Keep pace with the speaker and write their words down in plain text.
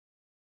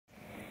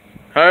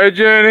Hey,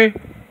 Jenny.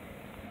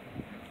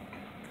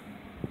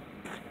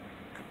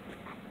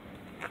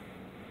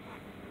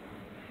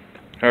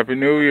 Happy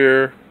New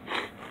Year.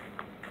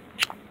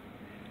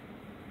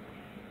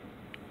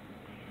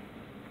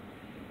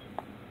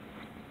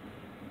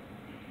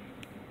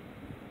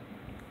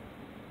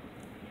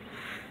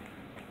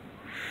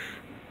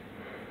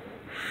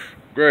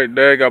 Great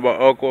day. Got my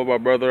uncle and my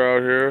brother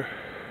out here.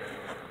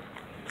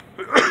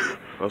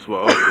 That's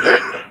my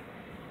uncle.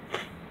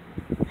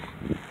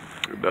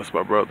 That's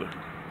my brother.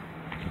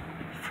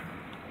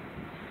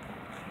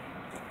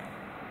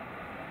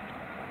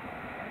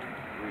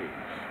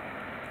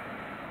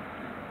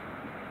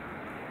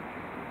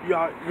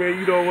 Y'all, man,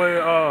 you know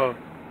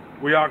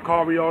when y'all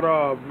called me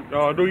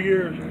on New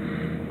Year's?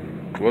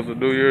 What's the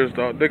New Year's,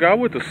 dog? Nigga, I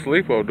went to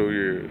sleep on New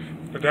Year's.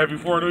 The day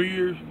before New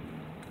Year's?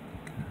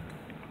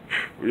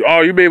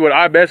 Oh, you mean when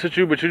I messaged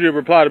you, but you didn't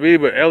reply to me,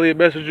 but Elliot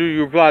messaged you,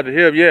 you replied to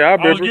him? Yeah, I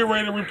remember. I was getting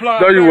ready to reply.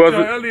 No, you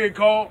wasn't. Elliot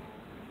called.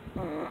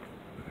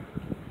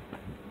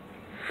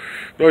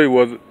 No, he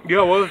wasn't. Yeah,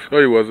 I was. No,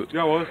 he wasn't.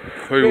 Yeah, I was.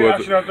 No, he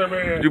wasn't. Out there,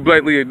 man. You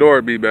blatantly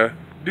ignored me, man.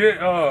 Then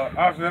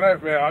after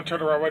that, man, I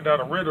turned around right down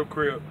the rental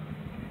crib.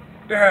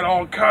 They had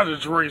all kinds of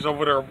drinks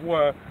over there,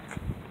 boy.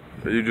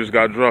 You just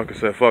got drunk and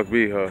said, fuck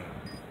me, huh?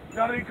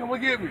 Y'all didn't come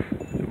and get me.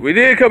 We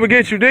did come and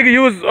get you, nigga.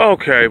 You was,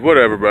 okay,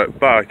 whatever, bro.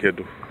 Bye,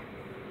 Kendall.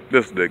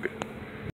 This nigga.